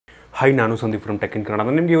Hi, ನಾನು Sandeep from tech in Kannada.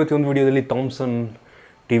 ನಾನು ನಿಮಗೆ ಇವತ್ತು ಒಂದು ವಿಡಿಯೋದಲ್ಲಿ ಥಾಮ್ಸನ್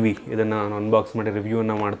ಟಿವಿ ಇದನ್ನು ನಾನು ಅನ್ಬಾಕ್ಸ್ ಮಾಡಿ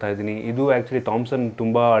ರಿವ್ಯೂವನ್ನು ಮಾಡ್ತಾಯಿದ್ದೀನಿ. ಇದು ಆ್ಯಕ್ಚುಲಿ ಥಾಮ್ಸನ್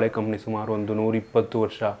ತುಂಬ ಹಳೆ ಕಂಪ್ನಿ, ಸುಮಾರು ಒಂದು 120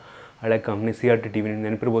 ವರ್ಷ ಹಳೆ ಕಂಪ್ನಿ. CRT ಟಿವಿ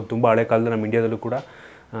ನೆನಪಿರ್ಬೋದು, ತುಂಬ ಹಳೆ ಕಾಲದಲ್ಲಿ ನಮ್ಮ ಇಂಡಿಯಾದಲ್ಲೂ ಕೂಡ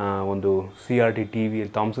ಒಂದು CRT ಟಿವಿ,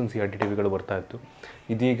 ಥಾಮ್ಸನ್ CRT ಟಿವಿಗಳು ಬರ್ತಾಯಿತ್ತು.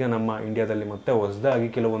 ಇದೀಗ ನಮ್ಮ ಇಂಡಿಯಾದಲ್ಲಿ ಮತ್ತೆ ಹೊಸದಾಗಿ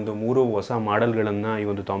ಕೆಲವೊಂದು 3 ಹೊಸ ಮಾಡೆಲ್ಗಳನ್ನು ಈ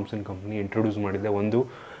ಒಂದು ಥಾಮ್ಸನ್ ಕಂಪ್ನಿ ಇಂಟ್ರೊಡ್ಯೂಸ್ ಮಾಡಿದೆ. ಒಂದು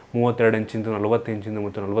 32 ಇಂಚಿಂದು, 40 ಇಂಚಿಂದು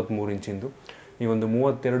ಮತ್ತು 43 ಇಂಚಿಂದು. ಈ ಒಂದು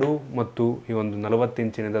 32 ಮತ್ತು ಈ ಒಂದು 40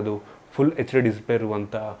 ಇಂಚಿನಿಂದ ಅದು ಫುಲ್ HD ಡಿಸ್ಪ್ಲೇ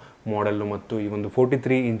ಇರುವಂಥ ಮಾಡೆಲ್ಲು, ಮತ್ತು ಈ ಒಂದು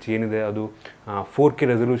 43 ಇಂಚ್ ಏನಿದೆ ಅದು 4K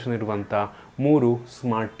ರೆಸಲ್ಯೂಷನ್ ಇರುವಂಥ 3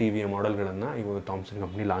 ಸ್ಮಾರ್ಟ್ ಟಿವಿಯ ಮಾಡೆಲ್ಗಳನ್ನು ಈ ಒಂದು ಥಾಮ್ಸನ್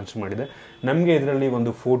ಕಂಪ್ನಿ ಲಾಂಚ್ ಮಾಡಿದೆ. ನಮಗೆ ಇದರಲ್ಲಿ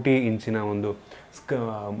ಒಂದು 40 ಇಂಚಿನ ಒಂದು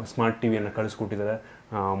ಸ್ಮಾರ್ಟ್ ಟಿವಿಯನ್ನು ಕಳಿಸ್ಕೊಟ್ಟಿದ್ದಾರೆ.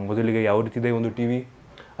 ಮೊದಲಿಗೆ ಯಾವ ರೀತಿ ಇದೆ ಒಂದು ಟಿವಿ,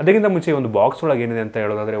 ಅದಕ್ಕಿಂತ ಮುಂಚೆ ಒಂದು ಬಾಕ್ಸ್ ಒಳಗೆ ಏನಿದೆ ಅಂತ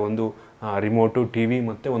ಹೇಳೋದಾದರೆ ಒಂದು ರಿಮೋಟು, ಟಿವಿ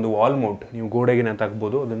ಮತ್ತು ಒಂದು ವಾಲ್ ಮೌಂಟ್, ನೀವು ಗೋಡೆಗೆ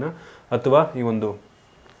ಹಾಕ್ಬೋದು ಅದನ್ನು, ಅಥವಾ ಈ ಒಂದು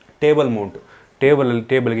ಟೇಬಲ್ ಮೌಂಟ್,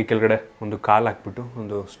 ಟೇಬಲ್ಗೆ ಕೆಳಗಡೆ ಒಂದು ಕಾಲು ಹಾಕ್ಬಿಟ್ಟು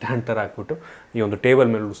ಒಂದು ಸ್ಟ್ಯಾಂಡ್ ಥರ ಹಾಕ್ಬಿಟ್ಟು ಈ ಒಂದು ಟೇಬಲ್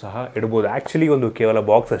ಮೇಲೂ ಸಹ ಇಡ್ಬೋದು. ಆ್ಯಕ್ಚುಲಿ ಒಂದು ಕೇವಲ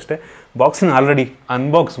ಬಾಕ್ಸ್ ಅಷ್ಟೇ. ಬಾಕ್ಸನ್ನ ಆಲ್ರೆಡಿ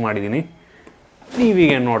ಅನ್ಬಾಕ್ಸ್ ಮಾಡಿದ್ದೀನಿ.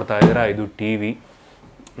 ಟಿವಿಗೆ ನೋಡ್ತಾ ಇದ್ದೀರಾ, ಇದು ಟಿವಿ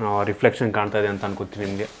ರಿಫ್ಲೆಕ್ಷನ್ ಕಾಣ್ತಾ ಇದೆ ಅಂತ ಅನ್ಕೋತೀನಿ.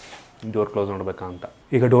 ನಿಮಗೆ ಡೋರ್ ಕ್ಲೋಸ್ ನೋಡಬೇಕಾ ಅಂತ.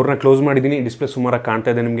 ಈಗ ಡೋರ್ನ ಕ್ಲೋಸ್ ಮಾಡಿದ್ದೀನಿ. ಡಿಸ್ಪ್ಲೇ ಸುಮಾರಾಗಿ ಕಾಣ್ತಾ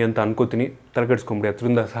ಇದೆ ನಿಮಗೆ ಅಂತ ಅನ್ಕೋತೀನಿ. ತಲೆಕೆಡಿಸ್ಕೊಂಬಿಡಿ,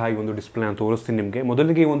 ಅದರಿಂದ ಸಹ ಈ ಒಂದು ಡಿಸ್ಪ್ಲೇ ನಾನು ತೋರಿಸ್ತೀನಿ ನಿಮಗೆ.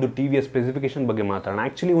 ಮೊದಲಿಗೆ ಒಂದು ಟಿವಿಯ ಸ್ಪೆಸಿಫಿಕೇಶನ್ ಬಗ್ಗೆ ಮಾತಾಡೋಣ.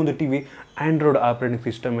 ಆ್ಯಕ್ಚುಲಿ ಒಂದು ಟಿವಿ ಆ್ಯಂಡ್ರಾಯ್ಡ್ ಆಪ್ರೇಟಿಂಗ್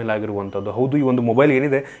ಸಿಸ್ಟಮ್ ಮೇಲೆ ಆಗಿರುವಂಥದ್ದು. ಹೌದು, ಈ ಒಂದು ಮೊಬೈಲ್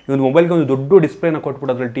ಏನಿದೆ, ಈ ಒಂದು ಮೊಬೈಲ್ಗೆ ಒಂದು ದೊಡ್ಡ ಡಿಸ್ಪ್ಲೇನ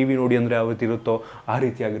ಕೊಟ್ಬಿಟ್ಟು ಅದರಲ್ಲಿ ಟಿವಿ ನೋಡಿ ಅಂದರೆ ಯಾವ ರೀತಿ ಇರುತ್ತೋ ಆ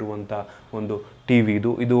ರೀತಿಯಾಗಿರುವಂಥ ಒಂದು ಟಿವಿ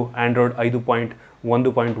ಇದು ಆ್ಯಂಡ್ರಾಯ್ಡ್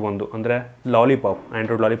 5.1 ಅಂದರೆ ಲಾಲಿಪಾಪ್,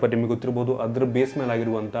 ಆ್ಯಂಡ್ರಾಯ್ಡ್ ಲಾಲಿಪಾಪ್ ನಿಮಗೆ ಗೊತ್ತಿರ್ಬೋದು. ಅದರ ಬೇಸ್ ಮೇಲೆ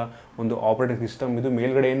ಆಗಿರುವಂಥ ಒಂದು ಆಪ್ರೇಟಿಂಗ್ ಸಿಸ್ಟಮ್ ಇದು.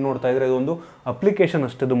 ಮೇಲ್ಗಡೆ ಏನು ನೋಡ್ತಾ ಇದ್ದರೆ ಅದೊಂದು ಅಪ್ಲಿಕೇಶನ್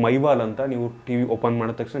ಅಷ್ಟೇ, ಅದು ಮೈವಾಲ್ ಅಂತ. ನೀವು ಟಿವಿ ಓಪನ್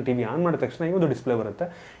ಮಾಡಿದ ತಕ್ಷಣ, ಟಿವಿ ಆನ್ ಮಾಡಿದ ತಕ್ಷಣ ಈ ಒಂದು ಡಿಸ್ಪ್ಲೇ ಬರುತ್ತೆ.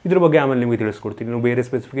 ಇದ್ರ ಬಗ್ಗೆ ಆಮೇಲೆ ನಿಮಗೆ ತಿಳಿಸ್ಕೊಡ್ತೀನಿ. ನೀವು ಬೇರೆ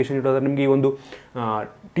ಸ್ಪೆಸಿಫಿಕೇಶನ್ ಇರೋದ್ರೆ ನಿಮಗೆ ಈ ಒಂದು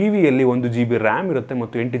ಟಿವಿಯಲ್ಲಿ 1 GB ರ್ಯಾಮ್ ಇರುತ್ತೆ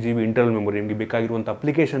ಮತ್ತು 8 GB ಇಂಟರ್ನಲ್ ಮೆಮೊರಿ. ನಿಮಗೆ ಬೇಕಾಗಿರುವಂಥ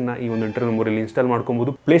ಅಪ್ಲಿಕೇಶನ್ನ ಈ ಒಂದು ಇಂಟರ್ನಲ್ ಮೆಮೊರಿಯಲ್ಲಿ ಇನ್ಸ್ಟಾಲ್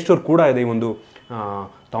ಮಾಡ್ಕೊಬೋದು. ಪ್ಲೇಸ್ಟೋರ್ ಕೂಡ ಇದೆ. ಈ ಒಂದು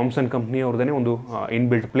ಥಾಮ್ಸನ್ ಕಂಪ್ನಿ ಅವ್ರದ್ದೇ ಒಂದು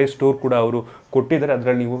ಇನ್ಬಿಲ್ಟ್ ಪ್ಲೇ ಸ್ಟೋರ್ ಕೂಡ ಅವರು ಕೊಟ್ಟಿದ್ದಾರೆ.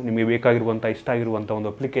 ಅದರಲ್ಲಿ ನೀವು ನಿಮಗೆ ಬೇಕಾಗಿರುವಂಥ ಇಷ್ಟ ಆಗಿರುವಂಥ ಒಂದು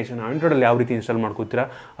ಅಪ್ಲಿಕೇಶನ್ ಆಂಡ್ರಾಯ್ಡಲ್ಲಿ ಯಾವ ರೀತಿ ಇನ್ಸ್ಟಾಲ್ ಮಾಡ್ಕೋತೀರಾ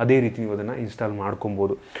ಅದೇ ರೀತಿ ನೀವು ಅದನ್ನು ಇನ್ಸ್ಟಾಲ್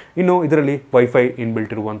ಮಾಡ್ಕೊಬೋದು. ಇನ್ನು ಇದರಲ್ಲಿ ವೈಫೈ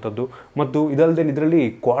ಇನ್ಬಿಲ್ಟ್ ಇರುವಂಥದ್ದು, ಮತ್ತು ಇದಲ್ಲದೆ ಇದರಲ್ಲಿ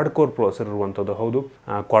ಕ್ವಾಡ್ ಕೋರ್ ಪ್ರೊಸೆಸರ್ ಇರುವಂಥದ್ದು. ಹೌದು,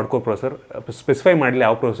 ಕ್ವಾಡ್ ಕೋರ್ ಪ್ರೊಸೆಸರ್ ಸ್ಪೆಸಿಫೈ ಮಾಡಲಿ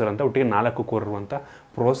ಯಾವ ಪ್ರೊಸೆಸರ್ ಅಂತ. ಒಟ್ಟಿಗೆ 4 ಕೋರ್ ಇರುವಂಥ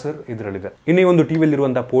ಪ್ರೊಸೆಸರ್ ಇದರಲ್ಲಿದೆ. ಇನ್ನು ಈ ಒಂದು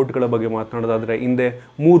ಟಿವಿಯಲ್ಲಿರುವಂಥ ಪೋರ್ಟ್ಗಳ ಬಗ್ಗೆ ಮಾತನಾಡೋದಾದರೆ, ಹಿಂದೆ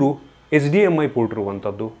 3 HDMI ಪೋರ್ಟ್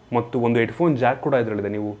ಇರುವಂಥದ್ದು ಮತ್ತು ಒಂದು ಹೆಡ್ಫೋನ್ ಜಾಕ್ ಕೂಡ ಇದರಲ್ಲಿದೆ.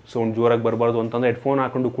 ನೀವು ಸೌಂಡ್ ಜೋರಾಗಿ ಬರಬಾರ್ದು ಅಂತಂದರೆ ಹೆಡ್ಫೋನ್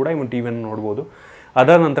ಹಾಕೊಂಡು ಕೂಡ ಈ ಒಂದು ಟಿವಿಯನ್ನು ನೋಡ್ಬೋದು.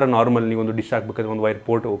 ಅದರ ನಂತರ ನಾರ್ಮಲ್ ನೀವು ಒಂದು ಡಿಶ್ ಹಾಕಬೇಕಾದ್ರೆ ಒಂದು ವೈರ್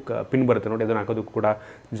ಪೋರ್ಟ್ ಪಿನ್ ಬರುತ್ತೆ ನೋಡಿ, ಅದನ್ನು ಹಾಕೋದಕ್ಕೂ ಕೂಡ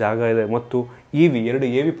ಜಾಗ ಇದೆ. ಮತ್ತು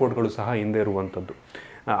 2 AV ಪೋರ್ಟ್ಗಳು ಸಹ ಹಿಂದೆ ಇರುವಂಥದ್ದು.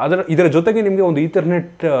 ಇದರ ಜೊತೆಗೆ ನಿಮಗೆ ಒಂದು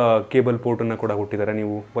ಈಥರ್ನೆಟ್ ಕೇಬಲ್ ಪೋರ್ಟನ್ನು ಕೂಡ ಕೊಟ್ಟಿದ್ದಾರೆ.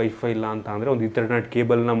 ನೀವು ವೈಫೈ ಇಲ್ಲ ಅಂತ ಅಂದರೆ ಒಂದು ಈಥರ್ನೆಟ್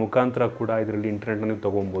ಕೇಬಲ್ನ ಮುಖಾಂತರ ಕೂಡ ಇದರಲ್ಲಿ ಇಂಟರ್ನೆಟ್ನ ನೀವು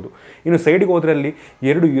ತೊಗೊಬೋದು. ಇನ್ನು ಸೈಡ್ಗೆ ಹೋದ್ರಲ್ಲಿ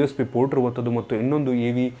 2 USB ಪೋರ್ಟ್ ಇರುವಂಥದ್ದು ಮತ್ತು ಇನ್ನೊಂದು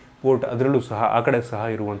AV ಪೋರ್ಟ್ ಅದರಲ್ಲೂ ಸಹ ಆ ಕಡೆ ಸಹ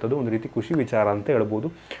ಇರುವಂಥದ್ದು. ಒಂದು ರೀತಿ ಖುಷಿ ವಿಚಾರ ಅಂತ ಹೇಳ್ಬೋದು,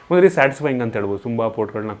 ಒಂದು ರೀತಿ ಸ್ಯಾಟಿಸ್ಫೈಯಿಂಗ್ ಅಂತ ಹೇಳ್ಬೋದು. ತುಂಬ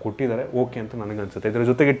ಪೋರ್ಟ್ಗಳನ್ನ ಕೊಟ್ಟಿದ್ದಾರೆ, ಓಕೆ ಅಂತ ನನಗನ್ಸುತ್ತೆ. ಇದರ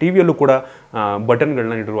ಜೊತೆಗೆ ಟಿವಿಯಲ್ಲೂ ಕೂಡ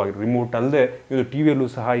ಬಟನ್ಗಳನ್ನ ಇಡುವಾಗ ರಿಮೋಟ್ ಅಲ್ಲದೆ ಇದು ಟಿವಿಯಲ್ಲೂ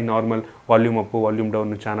ಸಹ ಈ normal volume up, volume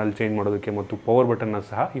down, channel change ಮಾಡೋದಕ್ಕೆ ಮತ್ತು ಪವರ್ ಬಟನ್ನ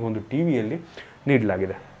ಸಹ ಈ ಒಂದು ಟಿವಿಯಲ್ಲಿ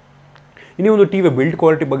ನೀಡಲಾಗಿದೆ. ಇನ್ನೂ ಒಂದು ಟಿವಿಯ ಬಿಲ್ಡ್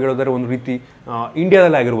ಕ್ವಾಲಿಟಿ ಬಗ್ಗೆ ಹೇಳೋದಾದ್ರೆ, ಒಂದು ರೀತಿ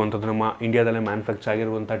ಇಂಡಿಯಾದಲ್ಲೇ ಆಗಿರುವಂಥದ್ದು, ನಮ್ಮ ಇಂಡಿಯಾದಲ್ಲೇ ಮ್ಯಾನುಫ್ಯಾಕ್ಚರ್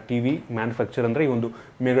ಆಗಿರುವಂಥ ಟಿವಿ. ಮ್ಯಾನುಫ್ಯಾಕ್ಚರ್ ಅಂದರೆ ಈ ಒಂದು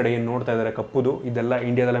ಮೇಲ್ಗಡೆ ಏನು ನೋಡ್ತಾ ಇದ್ದಾರೆ ಕಪ್ಪುದು, ಇದೆಲ್ಲ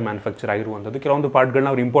ಇಂಡಿಯಾದಲ್ಲೇ ಮ್ಯಾನುಫ್ಯಾಕ್ಚರ್ ಆಗಿರುವಂಥದ್ದು. ಕೆಲವೊಂದು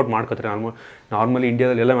ಪಾರ್ಟ್ಗಳನ್ನ ಅವ್ರು ಇಂಪೋರ್ಟ್ ಮಾಡ್ಕೊತಾರೆ. ನಾರ್ಮಲಿ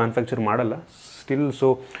ಇಂಡಿಯಾದಲ್ಲಿ ಎಲ್ಲ ಮ್ಯಾನುಫ್ಯಾಕ್ಚರ್ ಮಾಡಲ್ಲ ಸ್ಟಿಲ್. ಸೊ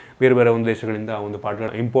ಬೇರೆ ಒಂದು ದೇಶಗಳಿಂದ ಒಂದು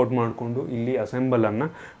ಪಾರ್ಟ್ಗಳನ್ನ ಇಂಪೋರ್ಟ್ ಮಾಡಿಕೊಂಡು ಇಲ್ಲಿ ಅಸೆಂಬಲನ್ನು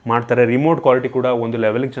ಮಾಡ್ತಾರೆ. ರಿಮೋಟ್ ಕ್ವಾಲಿಟಿ ಕೂಡ ಒಂದು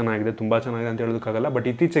ಲೆವೆಲಿಗೆ ಚೆನ್ನಾಗಿದೆ, ತುಂಬ ಚೆನ್ನಾಗಿದೆ ಅಂತ ಹೇಳೋದಕ್ಕಾಗಲ್ಲ. ಬಟ್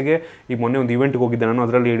ಇತ್ತೀಚೆಗೆ ಈ ಮೊನ್ನೆ ಒಂದು ಇವೆಂಟ್ಗೆ ಹೋಗಿದ್ದೆ ನಾನು,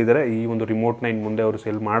 ಅದರಲ್ಲಿ ಹೇಳಿದ್ದಾರೆ ಈ ಒಂದು ರಿಮೋಟ್ನ ಇನ್ನು ಮುಂದೆ ಅವರು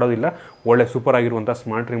ಸೇಲ್ ಮಾಡೋದಿಲ್ಲ, ಒಳ್ಳೆ ಸೂಪರ್ ಆಗಿರುವಂಥ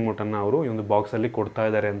ಸ್ಮಾರ್ಟ್ ರಿಮೋಟನ್ನು ಅವರು ಈ ಒಂದು ಬಾಕ್ಸಲ್ಲಿ ಕೊಡ್ತಾ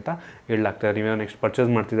ಇದ್ದಾರೆ ಅಂತ ಹೇಳಲಾಗ್ತಾರೆ. ನೀವೇ ನೆಕ್ಸ್ಟ್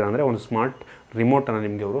ಪರ್ಚೇಸ್ ಮಾಡ್ತಿದ್ದಾರೆ ಅಂದರೆ ಒಂದು ಸ್ಮಾರ್ಟ್ ರಿಮೋಟನ್ನು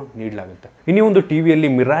ನಿಮಗೆ ಅವರು ನೀಡಲಾಗುತ್ತೆ. ಇನ್ನೂ ಒಂದು ಟಿವಿಯಲ್ಲಿ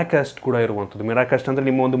ಮಿರಾಕಾಸ್ಟ್ ಕೂಡ ಇರುವಂಥದ್ದು. ಮಿರಾಕಾಸ್ಟ್ ಅಂದರೆ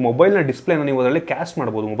ನಿಮ್ಮ ಒಂದು ಮೊಬೈಲ್ನ ಡಿಸ್ಪ್ಲೇನ ನೀವು ಅದರಲ್ಲಿ ಕ್ಯಾಸ್ಟ್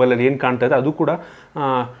ಮಾಡ್ಬೋದು. ಮೊಬೈಲಲ್ಲಿ ಏನು ಕಾಣ್ತಾ ಇದೆ ಅದು ಕೂಡ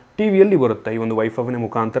ಟಿವಿಯಲ್ಲಿ ಬರುತ್ತೆ. ಈ ಒಂದು ವೈಫೈನ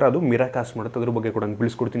ಮುಖಾಂತರ ಅದು ಮಿರಾಕಾಸ್ಟ್ ಮಾಡುತ್ತೆ. ಅದ್ರ ಬಗ್ಗೆ ಕೂಡ ನಾನು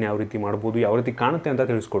ತಿಳಿಸ್ಕೊಡ್ತೀನಿ, ಯಾವ ರೀತಿ ಮಾಡ್ಬೋದು, ಯಾವ ರೀತಿ ಕಾಣುತ್ತೆ ಅಂತ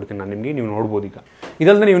ತಿಳಿಸ್ಕೊಡ್ತೀನಿ ನಾನು ನಿಮಗೆ. ನೀವು ನೋಡ್ಬೋದು. ಈಗ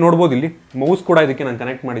ಇದಲ್ಲದೆ ನೀವು ನೋಡ್ಬೋದು ಇಲ್ಲಿ ಮೌಸ್ ಕೂಡ ಇದಕ್ಕೆ ನಾನು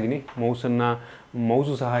ಕನೆಕ್ಟ್ ಮಾಡಿದ್ದೀನಿ.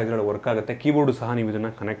 ಮೌಸು ಸಹ ಇದರಲ್ಲಿ ವರ್ಕ್ ಆಗುತ್ತೆ. ಕೀಬೋರ್ಡು ಸಹ ನೀವು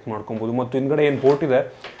ಇದನ್ನು ಕನೆಕ್ಟ್ ಮಾಡ್ಕೊಬೋದು. ಮತ್ತು ಹಿಂದ್ಗಡೆ ಏನು ಪೋರ್ಟ್ ಇದೆ,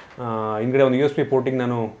 ಹಿಂದ್ಗಡೆ ಒಂದು USB ಪೋರ್ಟಿಗೆ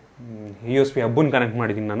ನಾನು USB ಹಬ್ಬನ್ನು ಕನೆಕ್ಟ್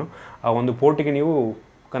ಮಾಡಿದ್ದೀನಿ ನಾನು. ಆ ಒಂದು ಪೋರ್ಟಿಗೆ ನೀವು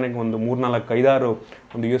ಕನೆಕ್ಟ್ ಒಂದು 3, 4, 5, 6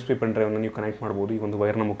 ಒಂದು USB ಪೆನ್ ಡ್ರೈವನ್ನು ನೀವು ಕನೆಕ್ಟ್ ಮಾಡ್ಬೋದು. ಈ ಒಂದು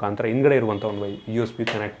ವೈರ್ನ ಮುಖಾಂತರ ಹಿಂದ್ಗಡೆ ಇರುವಂಥ ಒಂದು USB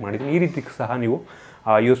ಕನೆಕ್ಟ್ ಮಾಡಿದ್ದೀನಿ. ಈ ರೀತಿ ಸಹ ನೀವು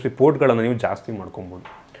ಆ USB ಪೋರ್ಟ್ಗಳನ್ನು ನೀವು ಜಾಸ್ತಿ ಮಾಡ್ಕೊಬೋದು.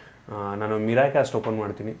 ನಾನು ಮಿರಾಕಾಸ್ಟ್ ಓಪನ್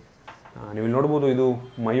ಮಾಡ್ತೀನಿ. ನೀವಿಲ್ಲಿ ನೋಡ್ಬೋದು, ಇದು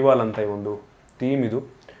ಮೈವಾಲ್ ಅಂತ ಈ ಒಂದು ಥೀಮ್ ಇದು.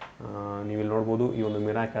 ನೀವಿಲ್ಲಿ ನೋಡ್ಬೋದು ಈ ಒಂದು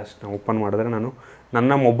ಮಿರಾಕಾಸ್ಟ್ನ ಓಪನ್ ಮಾಡಿದ್ರೆ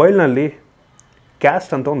ನನ್ನ ಮೊಬೈಲ್ನಲ್ಲಿ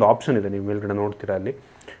ಕ್ಯಾಸ್ಟ್ ಅಂತ ಒಂದು ಆಪ್ಷನ್ ಇದೆ. ನೀವು ಮೇಲ್ಗಡೆ ನೋಡ್ತೀರಾ, ಅಲ್ಲಿ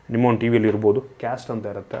ನಿಮ್ಮ ಒಂದು ಟಿವಿಯಲ್ಲಿ ಇರ್ಬೋದು, ಕ್ಯಾಸ್ಟ್ ಅಂತ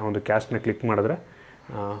ಇರುತ್ತೆ. ಆ ಒಂದು ಕ್ಯಾಸ್ಟ್ನ ಕ್ಲಿಕ್ ಮಾಡಿದ್ರೆ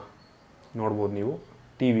ನೋಡ್ಬೋದು ನೀವು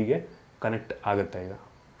ಟಿವಿಗೆ ಕನೆಕ್ಟ್ ಆಗುತ್ತೆ. ಈಗ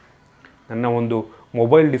ನನ್ನ ಒಂದು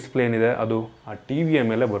ಮೊಬೈಲ್ ಡಿಸ್ಪ್ಲೇ ಏನಿದೆ ಅದು ಆ ಟಿವಿಯ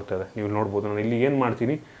ಮೇಲೆ ಬರ್ತದೆ. ನೀವು ನೋಡ್ಬೋದು. ನಾನು ಇಲ್ಲಿ ಏನು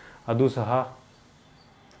ಮಾಡ್ತೀನಿ ಅದು ಸಹ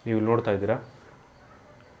ನೀವು ನೋಡ್ತಾ ಇದ್ದೀರಾ.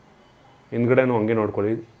 ಹಿಂದ್ಗಡೆನೂ ಹಂಗೆ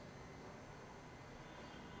ನೋಡ್ಕೊಳ್ಳಿ.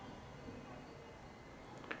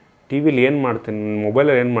 ಟಿ ವಿಲಿ ಏನು ಮಾಡ್ತೀನಿ,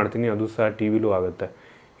 ಮೊಬೈಲಲ್ಲಿ ಏನು ಮಾಡ್ತೀನಿ ಅದು ಸಹ ಟಿ ವಿಲೂ ಆಗುತ್ತೆ.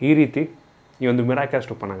 ಈ ರೀತಿ ಈ ಒಂದು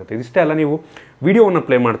ಮಿರಾಕ್ಯಾಸ್ಟ್ ಓಪನ್ ಆಗುತ್ತೆ. ಇದಿಷ್ಟೇ ಅಲ್ಲ, ನೀವು ವಿಡಿಯೋವನ್ನು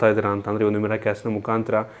ಪ್ಲೇ ಮಾಡ್ತಾ ಇದ್ದೀರಾ ಅಂತಂದರೆ ಒಂದು ಮಿರಾಕ್ಯಾಸ್ಟ್ನ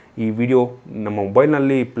ಮುಖಾಂತರ ಈ ವಿಡಿಯೋ ನಮ್ಮ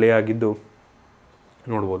ಮೊಬೈಲ್ನಲ್ಲಿ ಪ್ಲೇ ಆಗಿದ್ದು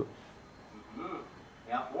ನೋಡ್ಬೋದು.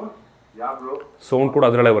 ಸೌಂಡ್ ಕೂಡ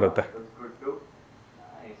ಅದರಲ್ಲೇ ಬರುತ್ತೆ.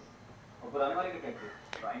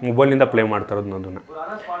 ಮೊಬೈಲ್ನಿಂದ ಪ್ಲೇ ಮಾಡ್ತಾ ಇರೋದು ಅದನ್ನು.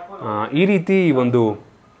 ಈ ರೀತಿ ಒಂದು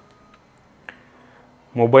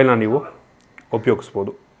ಮೊಬೈಲ್ನ ನೀವು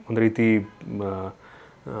ಉಪಯೋಗಿಸ್ಬೋದು. ಒಂದು ರೀತಿ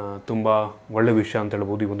ತುಂಬ ಒಳ್ಳೆ ವಿಷಯ ಅಂತ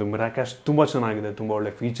ಹೇಳ್ಬೋದು. ಈ ಒಂದು ಮಿರಾಕ್ಯಾಸ್ಟ್ ತುಂಬ ಚೆನ್ನಾಗಿದೆ, ತುಂಬ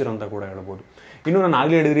ಒಳ್ಳೆ ಫೀಚರ್ ಅಂತ ಕೂಡ ಹೇಳ್ಬೋದು. ಇನ್ನು ನಾನು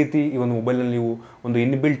ಆಗಲೇ ಹೇಳಿದ ರೀತಿ ಈ ಒಂದು ಮೊಬೈಲ್ನಲ್ಲಿ ನೀವು ಒಂದು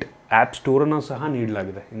ಇನ್ಬಿಲ್ಟ್ ಆ್ಯಪ್ ಸ್ಟೋರನ್ನು ಸಹ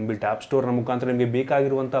ನೀಡಲಾಗಿದೆ. ಇನ್ಬಿಲ್ಟ್ ಆ್ಯಪ್ ಸ್ಟೋರ್ನ ಮುಖಾಂತರ ನಿಮಗೆ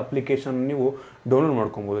ಬೇಕಾಗಿರುವಂಥ ಅಪ್ಲಿಕೇಶನ್ ನೀವು ಡೌನ್ಲೋಡ್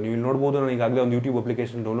ಮಾಡ್ಕೊಬೋದು. ನೀವು ಇಲ್ಲಿ ನೋಡ್ಬೋದು, ನಾನು ಈಗಾಗಲೇ ಒಂದು ಯೂಟ್ಯೂಬ್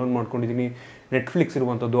ಅಪ್ಲಿಕೇಶನ್ ಡೌನ್ಲೋಡ್ ಮಾಡ್ಕೊಂಡಿದ್ದೀನಿ. ನೆಟ್ಫ್ಲಿಕ್ಸ್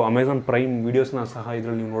ಇರುವಂಥದ್ದು, ಅಮೆಝಾನ್ ಪ್ರೈಮ್ ವೀಡಿಯೋಸ್ನ ಸಹ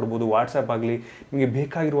ಇದರಲ್ಲಿ ನೀವು ನೋಡ್ಬೋದು. ವಾಟ್ಸಪ್ ಆಗಲಿ, ನಿಮಗೆ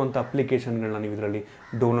ಬೇಕಾಗಿರುವಂಥ ಅಪ್ಲಿಕೇಶನ್ಗಳನ್ನ ನೀವು ಇದರಲ್ಲಿ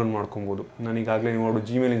ಡೌನ್ಲೋಡ್ ಮಾಡ್ಕೊಬೋದು. ನಾನು ಈಗಾಗಲೇ ನೀವು ನೋಡು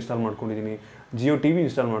ಜಿಮೇಲ್ ಇನ್ಸ್ಟಾಲ್ ಮಾಡ್ಕೊಂಡಿದ್ದೀನಿ, ಜಿಯೋ ಟಿ ವಿ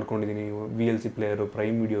ಇನ್ಸ್ಟಾಲ್ ಮಾಡ್ಕೊಂಡಿದ್ದೀನಿ, VLC player,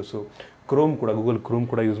 prime videos, Chrome ಕೂಡ, ಗೂಗಲ್ ಕ್ರೋಮ್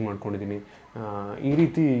ಕೂಡ ಯೂಸ್ ಮಾಡ್ಕೊಂಡಿದ್ದೀನಿ. ಈ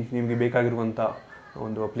ರೀತಿ ನಿಮಗೆ ಬೇಕಾಗಿರುವಂಥ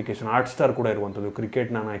ಒಂದು ಅಪ್ಲಿಕೇಶನ್ ಹಾಟ್ಸ್ಟಾರ್ ಕೂಡ ಇರುವಂಥದ್ದು. ಕ್ರಿಕೆಟ್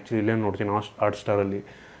ನಾನು ಆ್ಯಕ್ಚುಲಿ ಇಲ್ಲೇ ನೋಡ್ತೀನಿ ಹಾಟ್ಸ್ಟಾರಲ್ಲಿ.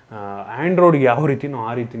 ಆ್ಯಂಡ್ರಾಯ್ಡ್ಗೆ ಯಾವ ರೀತಿನೋ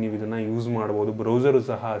ಆ ರೀತಿ ನೀವು ಇದನ್ನು ಯೂಸ್ ಮಾಡ್ಬೋದು. ಬ್ರೌಸರು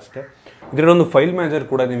ಸಹ ಅಷ್ಟೇ. ಇದರಲ್ಲೊಂದು ಫೈಲ್ ಮ್ಯಾನೇಜರ್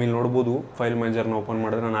ಕೂಡ ನೀವು ಇಲ್ಲಿ ನೋಡ್ಬೋದು. ಫೈಲ್ ಮ್ಯಾನೇಜರ್ನ ಓಪನ್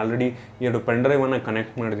ಮಾಡಿದ್ರೆ ನಾನು ಆಲ್ರೆಡಿ 2 ಪೆನ್ಡ್ರೈವನ್ನು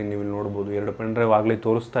ಕನೆಕ್ಟ್ ಮಾಡಿದ್ದೀನಿ. ನೀವು ಇಲ್ಲಿ ನೋಡ್ಬೋದು 2 ಪೆನ್ಡ್ರೈವ್ ಆಗಲೇ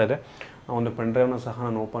ತೋರಿಸ್ತಾ ಇದೆ. ಆ ಒಂದು ಪೆನ್ಡ್ರೈವ್ನ ಸಹ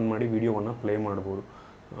ನಾನು ಓಪನ್ ಮಾಡಿ ವಿಡಿಯೋವನ್ನು ಪ್ಲೇ ಮಾಡ್ಬೋದು.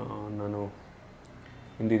 ನಾನು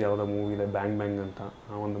ಹಿಂದಿದ್ದು ಯಾವುದೋ ಮೂವಿ ಇದೆ, ಬ್ಯಾಂಗ್ ಬ್ಯಾಂಗ್ ಅಂತ,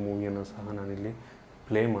 ಆ ಒಂದು ಮೂವಿಯನ್ನು ಸಹ ನಾನಿಲ್ಲಿ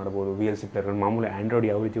ಪ್ಲೇ ಮಾಡ್ಬೋದು. VLC ಪ್ಲೇಯರ್ ಮಾಮೂಲಿ ಆ್ಯಂಡ್ರಾಯ್ಡ್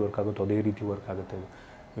ಯಾವ ರೀತಿ ವರ್ಕ್ ಆಗುತ್ತೋ ಅದೇ ರೀತಿ ವರ್ಕ್ ಆಗುತ್ತೆ.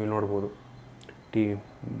 ನೀವು ನೋಡ್ಬೋದು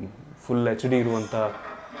ಫುಲ್ HD ಇರುವಂಥ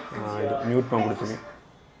ಇದು ಮ್ಯೂಟ್ ಮಾಡಿಬಿಡ್ತೀನಿ.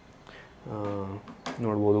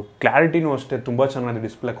 ನೋಡ್ಬೋದು ಕ್ಲಾರಿಟಿನೂ ಅಷ್ಟೇ ತುಂಬ ಚೆನ್ನಾಗಿದೆ.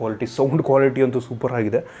 ಡಿಸ್ಪ್ಲೇ ಕ್ವಾಲಿಟಿ, ಸೌಂಡ್ ಕ್ವಾಲಿಟಿ ಅಂತೂ ಸೂಪರ್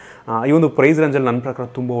ಆಗಿದೆ. ಈ ಒಂದು ಪ್ರೈಸ್ ರೇಂಜಲ್ಲಿ ನನ್ನ ಪ್ರಕಾರ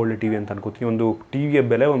ತುಂಬ ಒಳ್ಳೆ ಟಿ ವಿ ಅಂತ ಅನ್ಕೋತೀನಿ. ಒಂದು ಟಿ ವಿಯ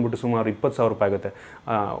ಬೆಲೆ ಬಂದ್ಬಿಟ್ಟು ಸುಮಾರು 20,000 ರೂಪಾಯಿ ಆಗುತ್ತೆ.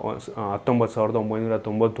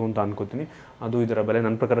 19,990 ಅಂತ ಅನ್ಕೋತೀನಿ. ಅದು ಇದರ ಬೆಲೆ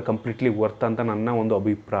ನನ್ನ ಪ್ರಕಾರ ಕಂಪ್ಲೀಟ್ಲಿ ವರ್ತ್ ಅಂತ ನನ್ನ ಒಂದು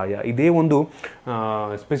ಅಭಿಪ್ರಾಯ. ಇದೇ ಒಂದು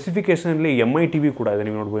ಸ್ಪೆಸಿಫಿಕೇಷನಲ್ಲಿ MI ಟಿ ವಿ ಕೂಡ ಇದೆ.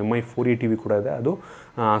 ನೀವು ನೋಡ್ಬೋದು MI 4A ಟಿ ವಿ ಕೂಡ ಇದೆ. ಅದು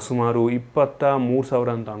ಸುಮಾರು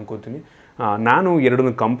 23,000 ಅಂತ ಅನ್ಕೋತೀನಿ. ನಾನು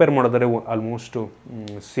ಎರಡನ್ನು ಕಂಪೇರ್ ಮಾಡಿದ್ರೆ ಆಲ್ಮೋಸ್ಟು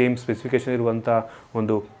ಸೇಮ್ ಸ್ಪೆಸಿಫಿಕೇಷನ್ ಇರುವಂಥ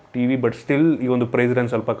ಒಂದು ಟಿ ವಿ, ಬಟ್ ಸ್ಟಿಲ್ ಈ ಒಂದು ಪ್ರೈಸ್ ರೇಂಜ್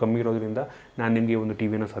ಸ್ವಲ್ಪ ಕಮ್ಮಿ ಇರೋದ್ರಿಂದ ನಾನು ನಿಮಗೆ ಒಂದು ಟಿ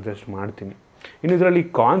ವಿನ ಸಜೆಸ್ಟ್ ಮಾಡ್ತೀನಿ. ಇನ್ನು ಇದರಲ್ಲಿ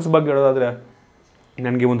ಕಾನ್ಸ್ ಬಗ್ಗೆ ಹೇಳೋದಾದರೆ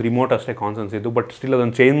ನನಗೆ ಒಂದು ರಿಮೋಟ್ ಅಷ್ಟೇ ಕಾನ್ಸ್ ಅನಿಸಿದ್ದು, ಬಟ್ ಸ್ಟಿಲ್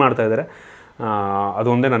ಅದನ್ನು ಚೇಂಜ್ ಮಾಡ್ತಾ ಇದ್ದಾರೆ.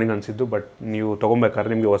 ಅದೊಂದೇ ನನಗೆ ಅನಿಸಿದ್ದು. ಬಟ್ ನೀವು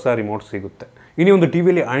ತೊಗೊಬೇಕಾದ್ರೆ ನಿಮಗೆ ಹೊಸ ರಿಮೋಟ್ ಸಿಗುತ್ತೆ. ಇನ್ನು ಒಂದು ಟಿ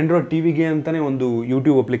ವಿಲಿ ಆ್ಯಂಡ್ರಾಯ್ಡ್ ಟಿ ವಿಗೆ ಅಂತಲೇ ಒಂದು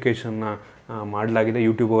ಯೂಟ್ಯೂಬ್ ಅಪ್ಲಿಕೇಶನ್ನ ಮಾಡಲಾಗಿದೆ.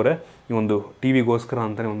 ಯೂಟ್ಯೂಬ್ ಅವರೇ ಈ ಒಂದು ಟಿ ವಿಗೋಸ್ಕರ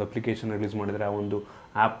ಅಂತಲೇ ಒಂದು ಅಪ್ಲಿಕೇಶನ್ ರಿಲೀಸ್ ಮಾಡಿದರೆ ಆ ಒಂದು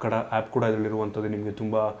ಆ್ಯಪ್ ಕೂಡ ಇದರಲ್ಲಿರುವಂಥದ್ದು ನಿಮಗೆ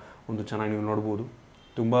ತುಂಬ ಒಂದು ಚೆನ್ನಾಗಿ ನೀವು ನೋಡ್ಬೋದು.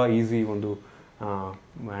 ತುಂಬ ಈಸಿ ಒಂದು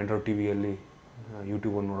ಆ್ಯಂಡ್ರಾಯ್ಡ್ ಟಿ ವಿಯಲ್ಲಿ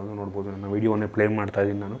ಯೂಟ್ಯೂಬನ್ನು ನೋಡ್ಬೋದು. ನನ್ನ ವೀಡಿಯೋವನ್ನೇ ಪ್ಲೇ ಮಾಡ್ತಾ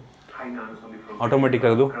ಇದ್ದೀನಿ ನಾನು. ಆಟೋಮೆಟಿಕ್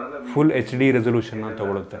ಅದು ಫುಲ್ HD ರೆಸೊಲ್ಯೂಷನ್ನ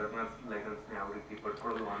ತಗೊಳುತ್ತೆ.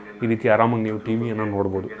 ಈ ರೀತಿ ಆರಾಮಾಗಿ ನೀವು ಟಿ ವಿಯನ್ನು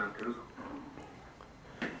ನೋಡ್ಬೋದು.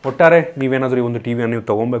 ಒಟ್ಟಾರೆ ನೀವೇನಾದರೂ ಈ ಒಂದು ಟಿ ವಿಯನ್ನು ನೀವು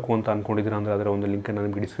ತೊಗೊಬೇಕು ಅಂತ ಅಂದ್ಕೊಂಡಿದ್ದೀರಾ ಅಂದರೆ ಅದರ ಒಂದು ಲಿಂಕನ್ನು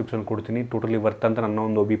ನಿಮಗೆ ಡಿಸ್ಕ್ರಿಪ್ಷನ್ ಕೊಡ್ತೀನಿ. ಟೋಟಲಿ ವರ್ತ್ ಅಂತ ನನ್ನ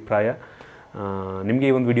ಒಂದು ಅಭಿಪ್ರಾಯ. ನಿಮಗೆ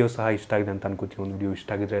ಈ ಒಂದು ವಿಡಿಯೋ ಸಹ ಇಷ್ಟ ಆಗಿದೆ ಅಂತ ಅನ್ಕೋತೀನಿ. ಒಂದು ವಿಡಿಯೋ ಇಷ್ಟ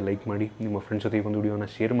ಆಗಿದ್ರೆ ಲೈಕ್ ಮಾಡಿ, ನಿಮ್ಮ ಫ್ರೆಂಡ್ಸ್ ಜೊತೆ ಈ ಒಂದು ವಿಡಿಯೋನ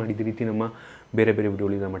ಶೇರ್ ಮಾಡಿ. ಇದೇ ರೀತಿ ನಮ್ಮ ಬೇರೆ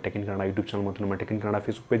ವಿಡಿಯೋಗಳಿದೆ ನಮ್ಮ tech in Kannada YouTube channel ಮತ್ತು ನಮ್ಮ tech in Kannada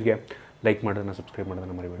Facebook ಪೇಜ್ಗೆ like ಮಾಡೋದನ್ನು, ಸಬ್ಸ್ಕ್ರೈಬ್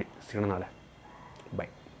ಮಾಡೋದನ್ನು ಮರಿಬೇಡಿ. ಸಿಗೋಣ ನಾಳೆ.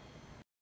 ಬಾಯ್.